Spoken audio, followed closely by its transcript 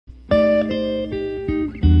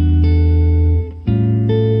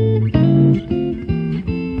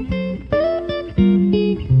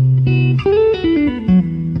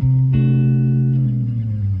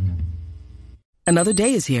Another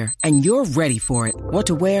day is here, and you're ready for it. What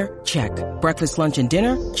to wear? Check. Breakfast, lunch, and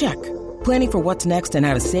dinner? Check. Planning for what's next and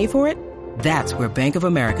how to save for it? That's where Bank of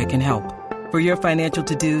America can help. For your financial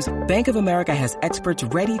to-dos, Bank of America has experts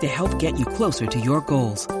ready to help get you closer to your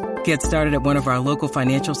goals. Get started at one of our local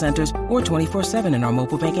financial centers or 24/7 in our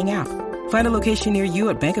mobile banking app. Find a location near you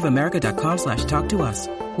at bankofamerica.com/talktous.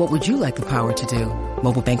 What would you like the power to do?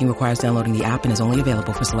 Mobile banking requires downloading the app and is only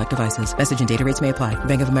available for select devices. Message and data rates may apply.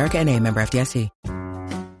 Bank of America N.A., member FDIC.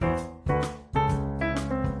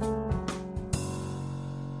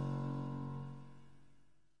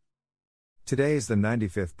 Today is the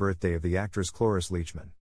 95th birthday of the actress Cloris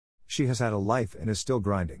Leachman. She has had a life and is still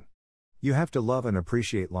grinding. You have to love and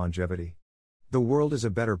appreciate longevity. The world is a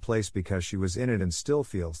better place because she was in it and still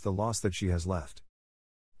feels the loss that she has left.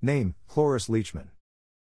 Name: Cloris Leachman.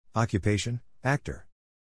 Occupation: actor.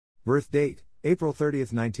 Birth date: April 30,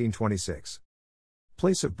 1926.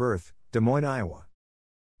 Place of birth: Des Moines, Iowa.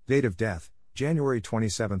 Date of death: January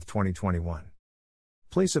 27, 2021.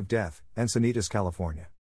 Place of death: Encinitas, California.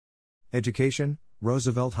 Education: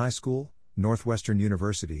 Roosevelt High School, Northwestern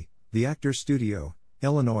University, The Actors Studio,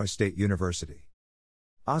 Illinois State University.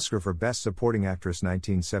 Oscar for Best Supporting Actress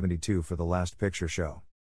 1972 for The Last Picture Show.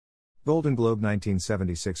 Golden Globe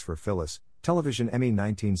 1976 for Phyllis, Television Emmy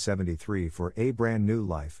 1973 for A Brand New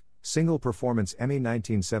Life, Single Performance Emmy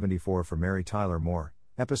 1974 for Mary Tyler Moore,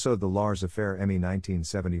 Episode The Lars Affair Emmy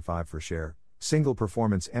 1975 for Cher, Single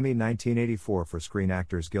Performance Emmy 1984 for Screen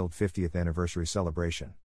Actors Guild 50th Anniversary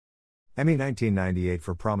Celebration. Emmy 1998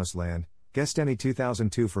 for Promised Land, Guest Emmy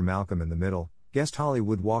 2002 for Malcolm in the Middle, Guest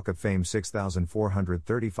Hollywood Walk of Fame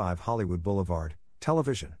 6435 Hollywood Boulevard,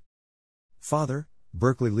 Television. Father: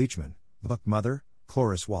 Berkeley Leachman, book mother: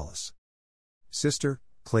 Cloris Wallace. Sister: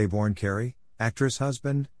 Claiborne Carey, actress.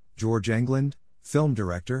 Husband: George Englund, film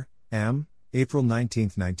director, M., April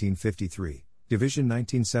 19, 1953, Division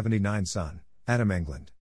 1979. Son: Adam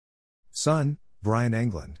Englund. Son: Brian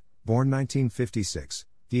Englund, born 1956,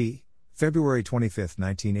 D., February 25,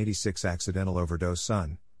 1986, accidental overdose.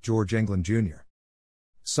 Son: George Englund Jr.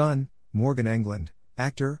 Son: Morgan Englund,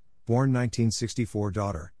 actor, born 1964.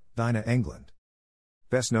 Daughter: Dinah Englund.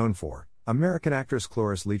 Best known for, American actress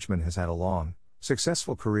Cloris Leachman has had a long,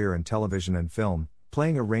 successful career in television and film,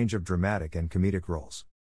 playing a range of dramatic and comedic roles.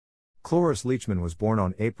 Cloris Leachman was born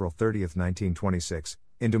on April 30, 1926,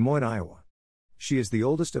 in Des Moines, Iowa. She is the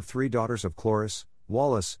oldest of three daughters of Cloris,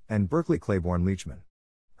 Wallace, and Berkeley Claiborne Leachman.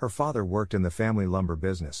 Her father worked in the family lumber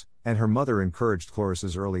business, and her mother encouraged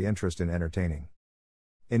Cloris's early interest in entertaining.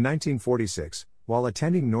 In 1946, while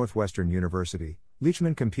attending Northwestern University,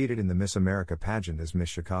 Leachman competed in the Miss America pageant as Miss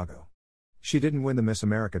Chicago. She didn't win the Miss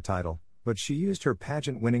America title, but she used her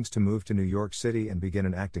pageant winnings to move to New York City and begin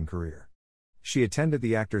an acting career. She attended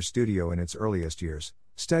the Actors Studio in its earliest years,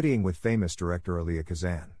 studying with famous director Elia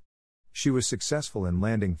Kazan. She was successful in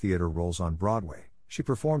landing theater roles on Broadway. She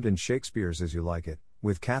performed in Shakespeare's As You Like It,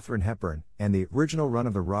 with Katharine Hepburn, and the original run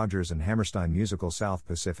of the Rodgers and Hammerstein musical South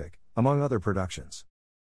Pacific, among other productions.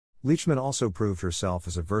 Leachman also proved herself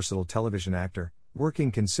as a versatile television actor,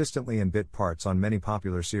 working consistently in bit parts on many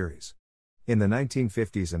popular series. In the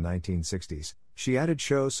 1950s and 1960s, she added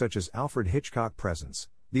shows such as Alfred Hitchcock Presents,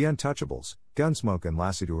 The Untouchables, Gunsmoke, and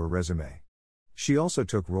Lassie to her resume. She also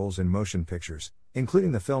took roles in motion pictures,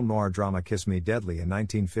 including the film noir drama Kiss Me Deadly in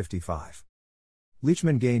 1955.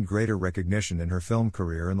 Leachman gained greater recognition in her film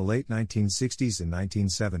career in the late 1960s and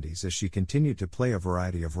 1970s as she continued to play a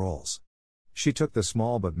variety of roles. She took the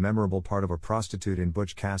small but memorable part of a prostitute in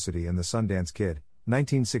Butch Cassidy and the Sundance Kid,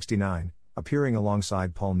 1969, appearing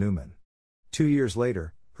alongside Paul Newman. 2 years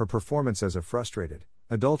later, her performance as a frustrated,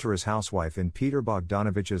 adulterous housewife in Peter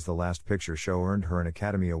Bogdanovich's The Last Picture Show earned her an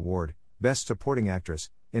Academy Award, Best Supporting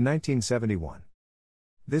Actress, in 1971.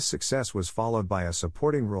 This success was followed by a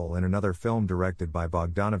supporting role in another film directed by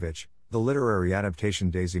Bogdanovich, the literary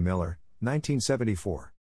adaptation Daisy Miller,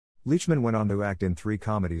 1974. Leachman went on to act in 3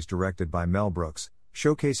 comedies directed by Mel Brooks,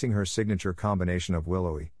 showcasing her signature combination of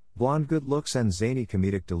willowy, blonde good looks and zany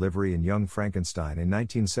comedic delivery in Young Frankenstein in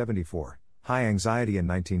 1974, High Anxiety in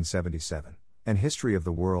 1977, and History of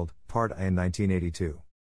the World, Part I in 1982.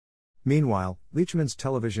 Meanwhile, Leachman's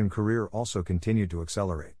television career also continued to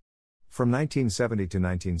accelerate. From 1970 to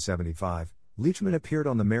 1975, Leachman appeared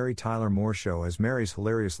on The Mary Tyler Moore Show as Mary's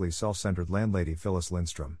hilariously self-centered landlady Phyllis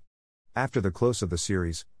Lindstrom. After the close of the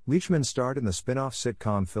series, Leachman starred in the spin-off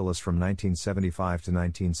sitcom Phyllis from 1975 to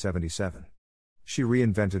 1977. She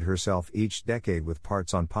reinvented herself each decade with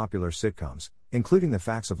parts on popular sitcoms, including The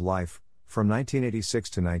Facts of Life, from 1986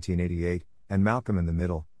 to 1988, and Malcolm in the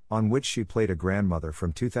Middle, on which she played a grandmother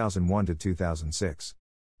from 2001 to 2006.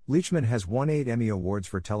 Leachman has won 8 Emmy Awards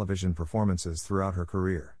for television performances throughout her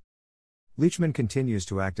career. Leachman continues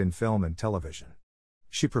to act in film and television.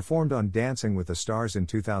 She performed on Dancing with the Stars in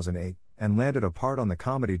 2008, and landed a part on the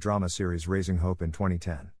comedy-drama series Raising Hope in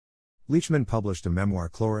 2010. Leachman published a memoir,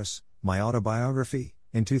 Cloris, My Autobiography,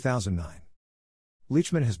 in 2009.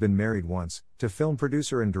 Leachman has been married once, to film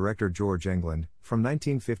producer and director George Englund, from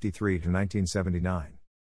 1953 to 1979.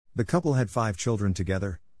 The couple had 5 children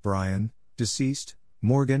together: Brian, deceased,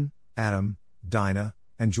 Morgan, Adam, Dinah,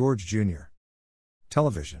 and George Jr.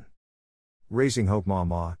 Television. Raising Hope,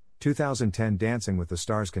 Mama, 2010 Dancing with the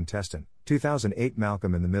Stars contestant, 2008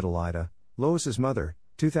 Malcolm in the Middle, Ida, Lois's mother,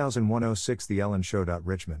 2001 06 The Ellen Show.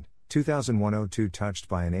 Richmond, 2001 02 Touched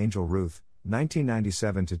by an Angel, Ruth,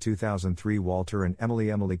 1997 to 2003 Walter and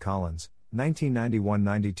Emily Collins, 1991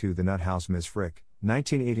 92 The Nut House, Ms. Frick,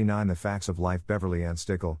 1989 The Facts of Life, Beverly Ann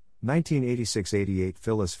Stickle, 1986 88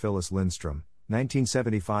 Phyllis Lindstrom,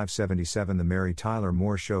 1975-77 The Mary Tyler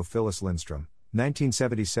Moore Show, Phyllis Lindstrom,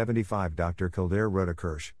 1970-75 Dr. Kildare, Rhoda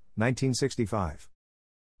Kirsch, 1965.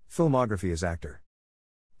 Filmography as actor.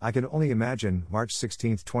 I Can Only Imagine, March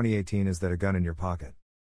 16, 2018 Is That a Gun in Your Pocket?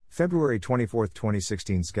 February 24,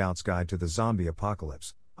 2016 Scout's Guide to the Zombie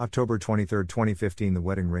Apocalypse, October 23, 2015 The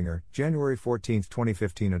Wedding Ringer, January 14,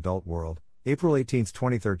 2015 Adult World, April 18,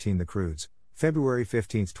 2013 The Croods, February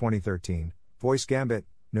 15, 2013, Voice Gambit,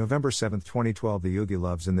 November 7, 2012 The Oogie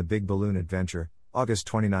Loves in the Big Balloon Adventure, August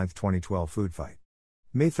 29, 2012 Food Fight.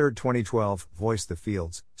 May 3, 2012, Voice the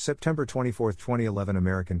Fields, September 24, 2011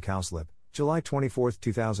 American Cowslip, July 24,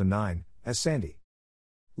 2009, as Sandy.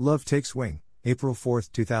 Love Takes Wing, April 4,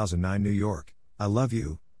 2009 New York, I Love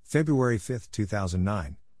You, February 5,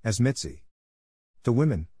 2009, as Mitzi. The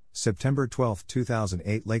Women, September 12,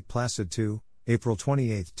 2008 Lake Placid 2, April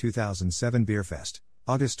 28, 2007 Beerfest,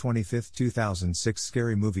 August 25, 2006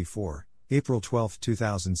 Scary Movie 4, April 12,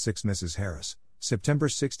 2006 Mrs. Harris, September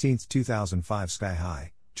 16, 2005 Sky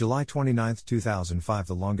High, July 29, 2005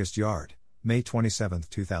 The Longest Yard, May 27,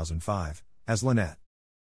 2005, as Lynette.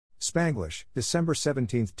 Spanglish, December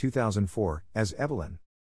 17, 2004, as Evelyn.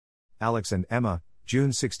 Alex and Emma,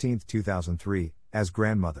 June 16, 2003, as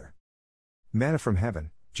Grandmother. Manna from Heaven,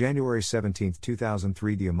 January 17,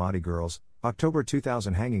 2003 The Amati Girls, October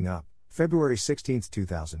 2000 Hanging Up, February 16,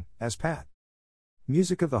 2000, as Pat.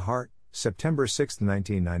 Music of the Heart, September 6,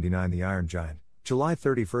 1999 The Iron Giant, July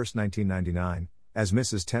 31, 1999, as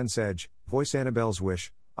Mrs. Tensedge, Voice Annabelle's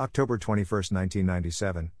Wish, October 21,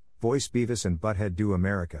 1997, Voice Beavis and Butthead Do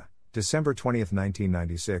America, December 20,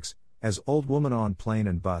 1996, as Old Woman on Plane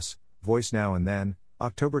and Bus, Voice Now and Then,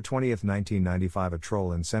 October 20, 1995 A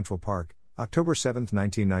Troll in Central Park, October 7,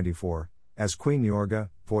 1994, as Queen Yorga,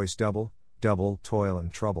 Voice Double, Toil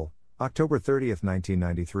and Trouble, October 30,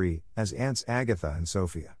 1993, as Aunts Agatha and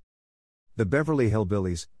Sophia. The Beverly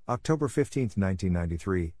Hillbillies, October 15,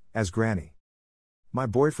 1993, as Granny. My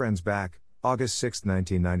Boyfriend's Back, August 6,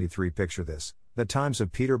 1993 Picture This, The Times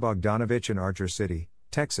of Peter Bogdanovich in Archer City,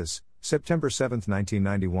 Texas, September 7,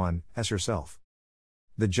 1991, as herself.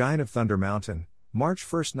 The Giant of Thunder Mountain, March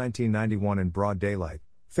 1, 1991 in Broad Daylight,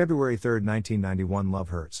 February 3, 1991 Love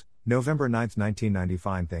Hurts, November 9, 1990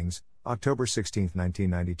 Fine Things, October 16,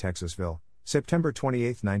 1990 Texasville, September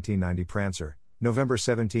 28, 1990 Prancer, November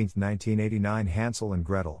 17, 1989 Hansel and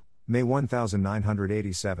Gretel, May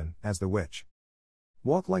 1987 as The Witch.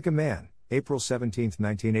 Walk Like a Man, April 17,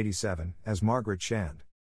 1987 as Margaret Shand.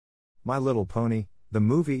 My Little Pony, the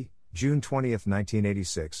movie, June 20,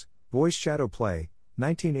 1986, Voice Shadow Play,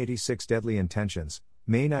 1986 Deadly Intentions,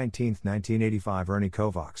 May 19, 1985 Ernie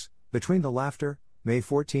Kovacs, Between the Laughter, May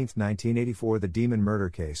 14, 1984 The Demon Murder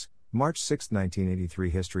Case, March 6, 1983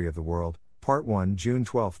 History of the World, Part 1 June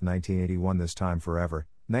 12, 1981 This Time Forever,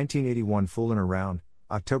 1981 Foolin' Around,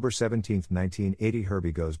 October 17, 1980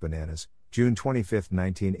 Herbie Goes Bananas, June 25,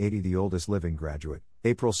 1980 The Oldest Living Graduate,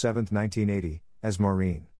 April 7, 1980, as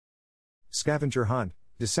Maureen. Scavenger Hunt,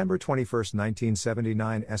 December 21,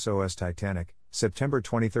 1979 SOS Titanic, September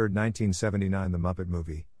 23, 1979 The Muppet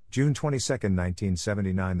Movie, June 22,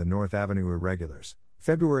 1979 The North Avenue Irregulars,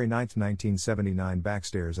 February 9, 1979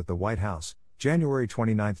 Backstairs at the White House, January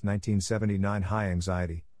 29, 1979 High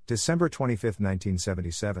Anxiety, December 25,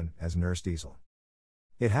 1977 as Nurse Diesel.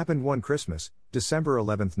 It Happened One Christmas, December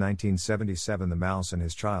 11, 1977 The Mouse and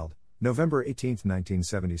His Child, November 18,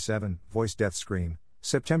 1977 Voice Death Scream,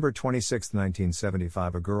 September 26,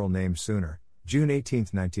 1975 A Girl Named Sooner, June 18,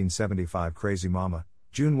 1975 Crazy Mama,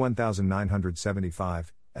 June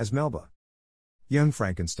 1975, as Melba. Young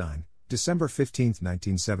Frankenstein, December 15,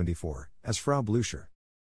 1974, as Frau Blücher.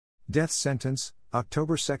 Death Sentence,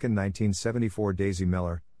 October 2, 1974 Daisy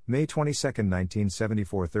Miller, May 22,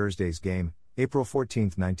 1974 Thursday's Game, April 14,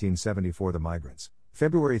 1974 The Migrants,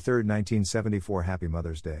 February 3, 1974 Happy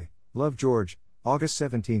Mother's Day, Love George, August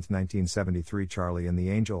 17, 1973 Charlie and the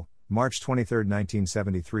Angel, March 23,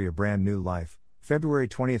 1973 A Brand New Life, February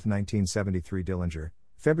 20, 1973 Dillinger,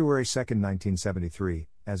 February 2, 1973,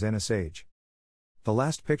 As Anna Sage. The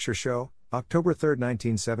Last Picture Show, October 3,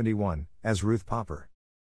 1971, as Ruth Popper.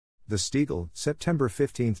 The Stiegel, September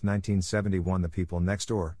 15, 1971 The People Next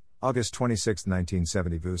Door, August 26,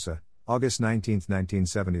 1970 Vusa, August 19,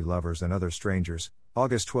 1970 Lovers and Other Strangers,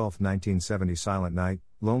 August 12, 1970 Silent Night,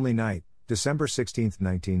 Lonely Night, December 16,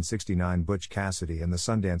 1969 Butch Cassidy and the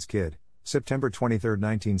Sundance Kid, September 23,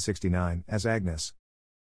 1969 as Agnes.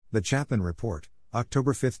 The Chapman Report,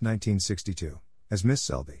 October 5, 1962, as Miss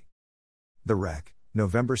Selby. The Wreck,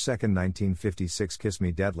 November 2, 1956 Kiss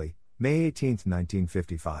Me Deadly, May 18,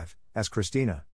 1955, as Christina.